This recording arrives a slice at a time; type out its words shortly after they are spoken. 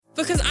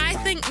Because I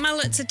think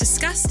mullets are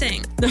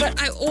disgusting,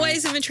 but I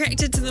always am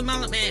attracted to the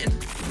mullet man.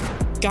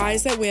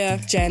 Guys that wear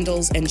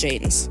jandals and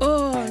jeans.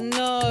 Oh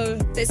no,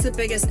 that's the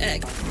biggest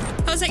ick.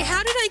 I was like,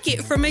 how did I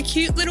get from a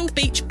cute little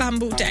beach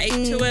bumble date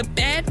to a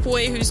bad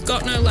boy who's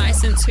got no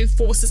license who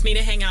forces me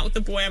to hang out with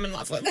the boy I'm in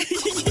love with?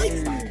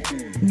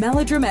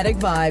 Melodramatic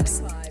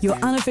Vibes, your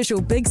unofficial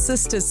big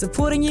sister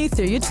supporting you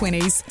through your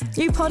 20s.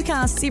 New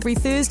podcasts every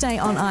Thursday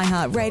on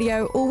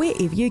iHeartRadio or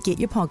wherever you get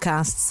your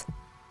podcasts.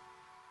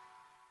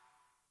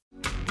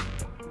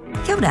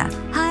 Kia ora.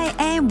 Hi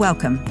and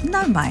welcome,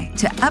 nau mai,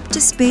 to Up to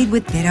Speed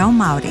with Te Reo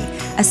Māori,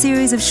 a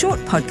series of short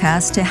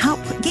podcasts to help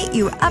get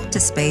you up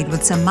to speed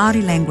with some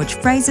Māori language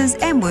phrases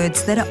and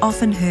words that are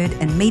often heard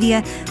in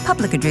media,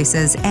 public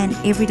addresses and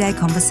everyday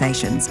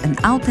conversations in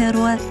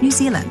Aotearoa, New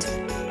Zealand.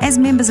 As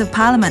members of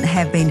Parliament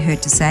have been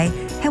heard to say,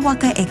 he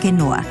waka eke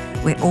noa,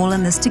 we're all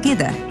in this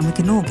together and we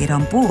can all get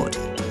on board.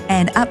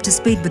 And Up to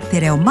Speed with Te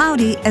Reo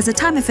Māori is a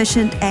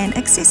time-efficient and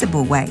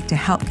accessible way to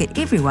help get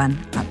everyone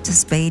up to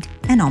speed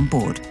and on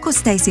board. Ko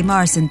Stacey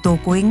Morrison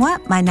tōku ingoa.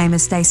 My name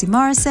is Stacey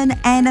Morrison,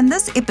 and in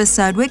this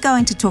episode we're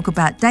going to talk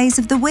about days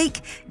of the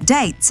week,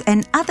 dates,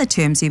 and other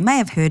terms you may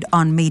have heard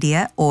on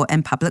media or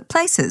in public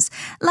places,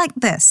 like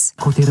this.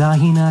 Ko te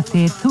rahina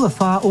te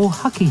tuawha o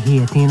haki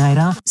hea tēnei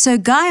rā. So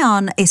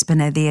Guyon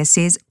Espiner there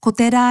says, ko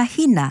te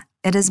rahina,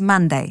 it is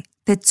Monday,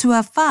 te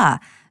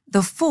tuawha, the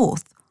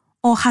 4th,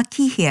 o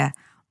hakihia,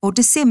 or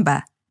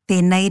December,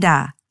 tēnei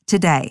rā,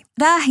 today.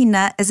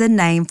 Rahina is a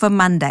name for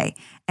Monday,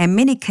 and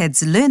many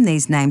kids learn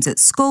these names at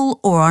school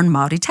or on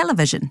Māori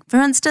television.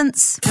 For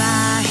instance,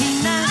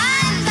 Rahina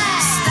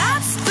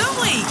starts the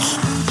week.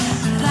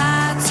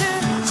 Ratu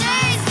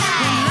Tuesday.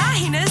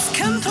 Rahina's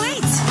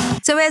complete.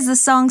 So as the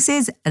song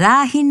says,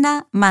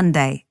 Rahina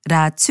Monday,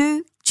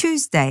 Ratu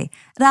Tuesday,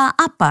 Rā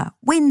Apa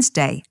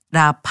Wednesday,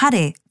 Rā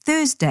Pare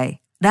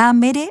Thursday, Rā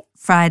Mere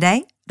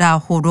Friday, Rā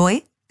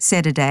Horoi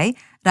Saturday,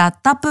 Rā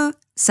Tapu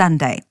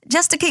Sunday.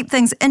 Just to keep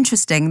things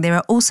interesting, there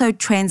are also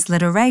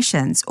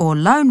transliterations or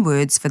loan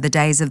words for the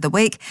days of the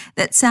week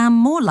that sound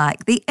more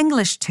like the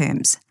English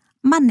terms.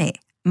 Mane,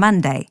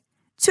 Monday,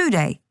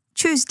 Ture,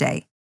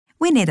 Tuesday,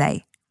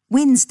 Wenere,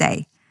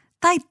 Wednesday,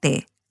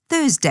 Taite,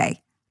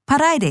 Thursday,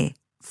 Paraire,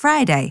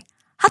 Friday,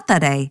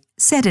 Hatare,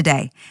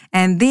 Saturday,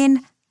 and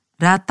then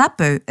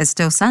Ratapu is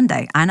still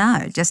Sunday. I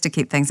know, just to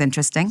keep things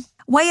interesting.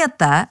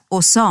 Waiata,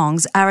 or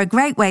songs, are a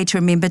great way to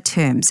remember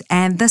terms,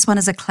 and this one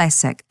is a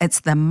classic. It's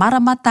the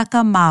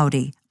Maramataka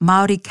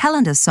Māori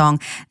calendar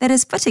song that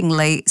is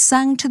fittingly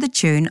sung to the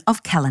tune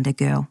of Calendar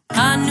Girl.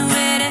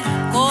 Anuere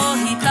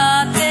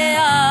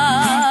kohitatea,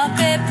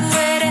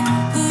 pepuere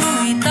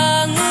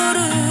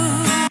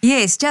huitanguru.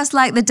 Yes, just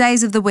like the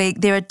days of the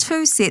week, there are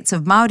two sets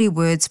of Māori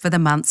words for the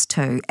months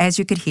too, as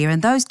you could hear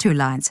in those two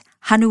lines.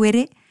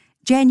 Hanuere,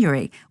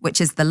 January, which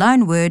is the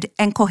loan word,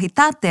 and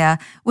kohitatea,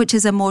 which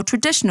is a more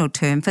traditional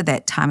term for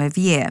that time of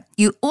year.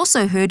 You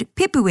also heard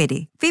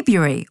pepuere,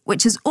 February,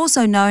 which is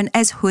also known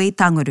as hui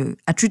tanguru,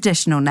 a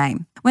traditional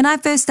name. When I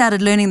first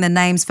started learning the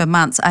names for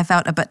months, I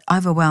felt a bit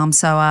overwhelmed,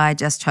 so I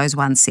just chose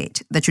one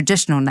set, the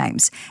traditional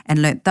names,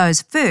 and learnt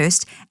those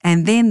first,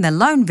 and then the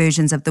loan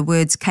versions of the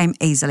words came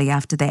easily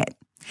after that.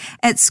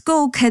 At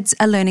school, kids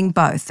are learning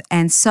both,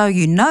 and so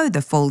you know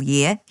the full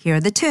year. Here are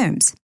the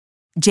terms.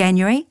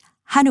 January,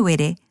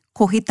 hanuere,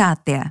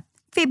 kohitatea.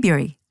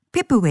 February,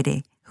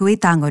 pepuere,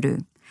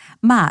 huitangoru.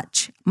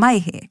 March,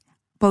 maihe,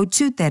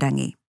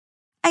 poututerangi.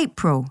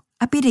 April,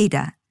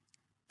 apirira,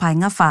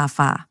 painga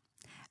whawha.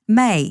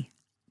 May,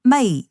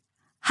 mai,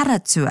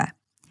 haratua.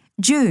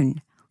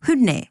 June,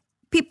 hune,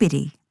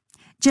 pipiri.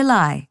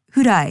 July,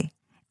 hurai,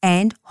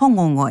 and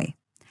hongongoi.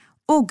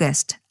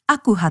 August,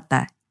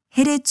 akuhata,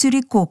 here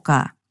turi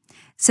koka.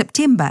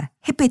 September,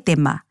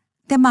 hepetema,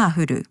 te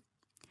mahuru.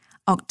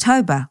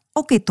 October,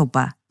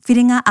 oketopa,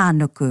 whiringa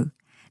ānuku.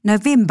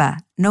 November,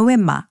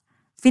 noema,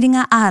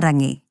 whiringa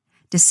ārangi.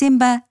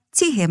 December,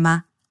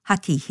 tihema,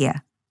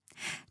 hakihia.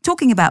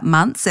 Talking about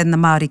months in the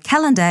Māori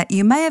calendar,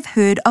 you may have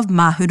heard of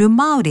Mahuru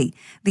Māori,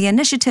 the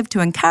initiative to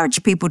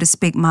encourage people to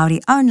speak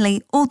Māori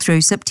only all through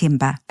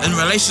September. In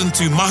relation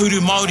to Mahuru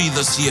Māori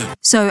this year.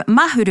 So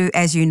Mahuru,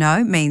 as you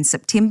know, means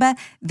September.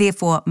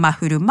 Therefore,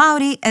 Mahuru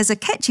Māori is a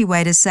catchy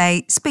way to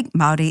say speak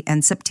Māori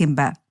in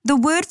September. The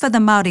word for the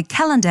Māori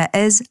calendar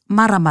is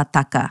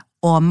maramataka,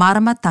 or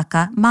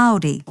Maramataka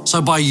Māori.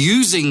 So by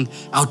using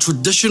our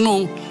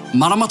traditional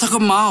Maramataka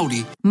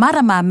Māori...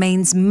 Marama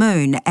means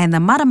moon, and the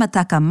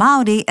Maramataka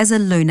Māori is a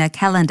lunar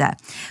calendar,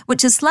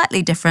 which is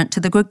slightly different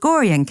to the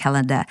Gregorian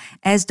calendar,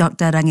 as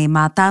Dr. Rangi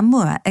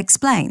Mātāmua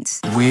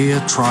explains.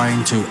 We're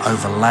trying to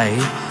overlay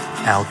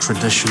our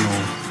traditional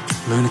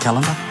lunar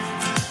calendar,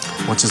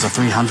 which is a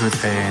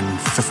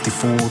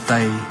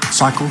 354-day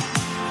cycle,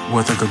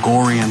 with a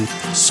Gregorian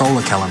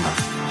solar calendar,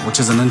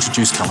 which is an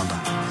introduced calendar,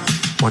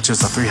 which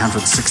is a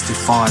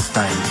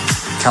 365-day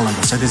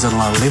calendar. So there's an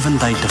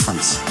 11-day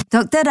difference.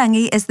 Dr.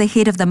 Rangi is the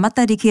head of the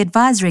Matariki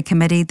Advisory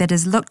Committee that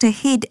has looked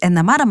ahead in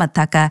the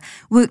Maramataka,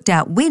 worked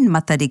out when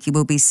Matariki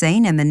will be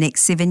seen in the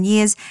next 7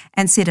 years,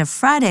 and set a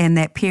Friday in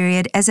that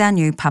period as our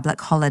new public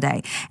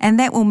holiday. And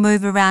that will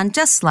move around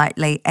just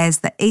slightly as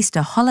the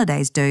Easter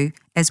holidays do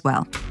as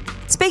well.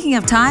 Speaking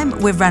of time,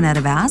 we've run out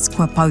of hours,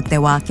 kua pau te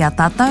wā kia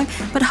tātou,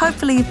 but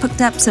hopefully you've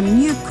picked up some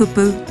new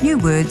kupu, new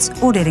words,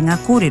 o rerenga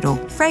kōrero,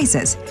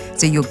 phrases,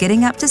 so you're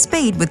getting up to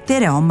speed with te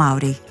reo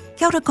Māori.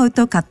 Kia ora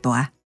koutou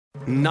katoa.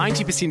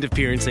 90% of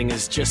parenting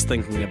is just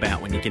thinking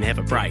about when you can have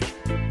a break.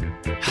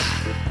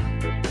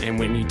 And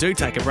when you do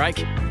take a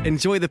break,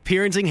 enjoy the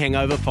Parenting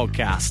Hangover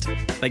podcast.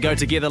 They go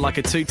together like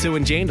a tutu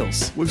and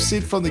jandals. We've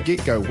said from the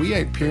get-go, we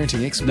ain't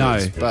parenting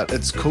experts, but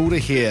it's cool to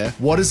hear,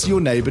 what is your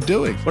neighbour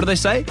doing? What do they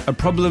say? A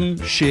problem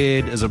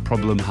shared is a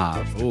problem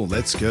halved. Oh,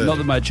 that's good. Not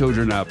that my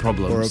children are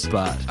problems,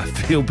 but I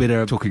feel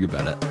better talking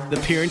about it. The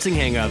Parenting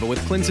Hangover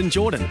with Clinton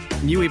Jordan.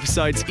 New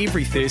episodes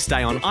every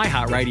Thursday on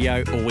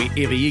iHeartRadio or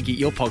wherever you get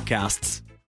your podcasts.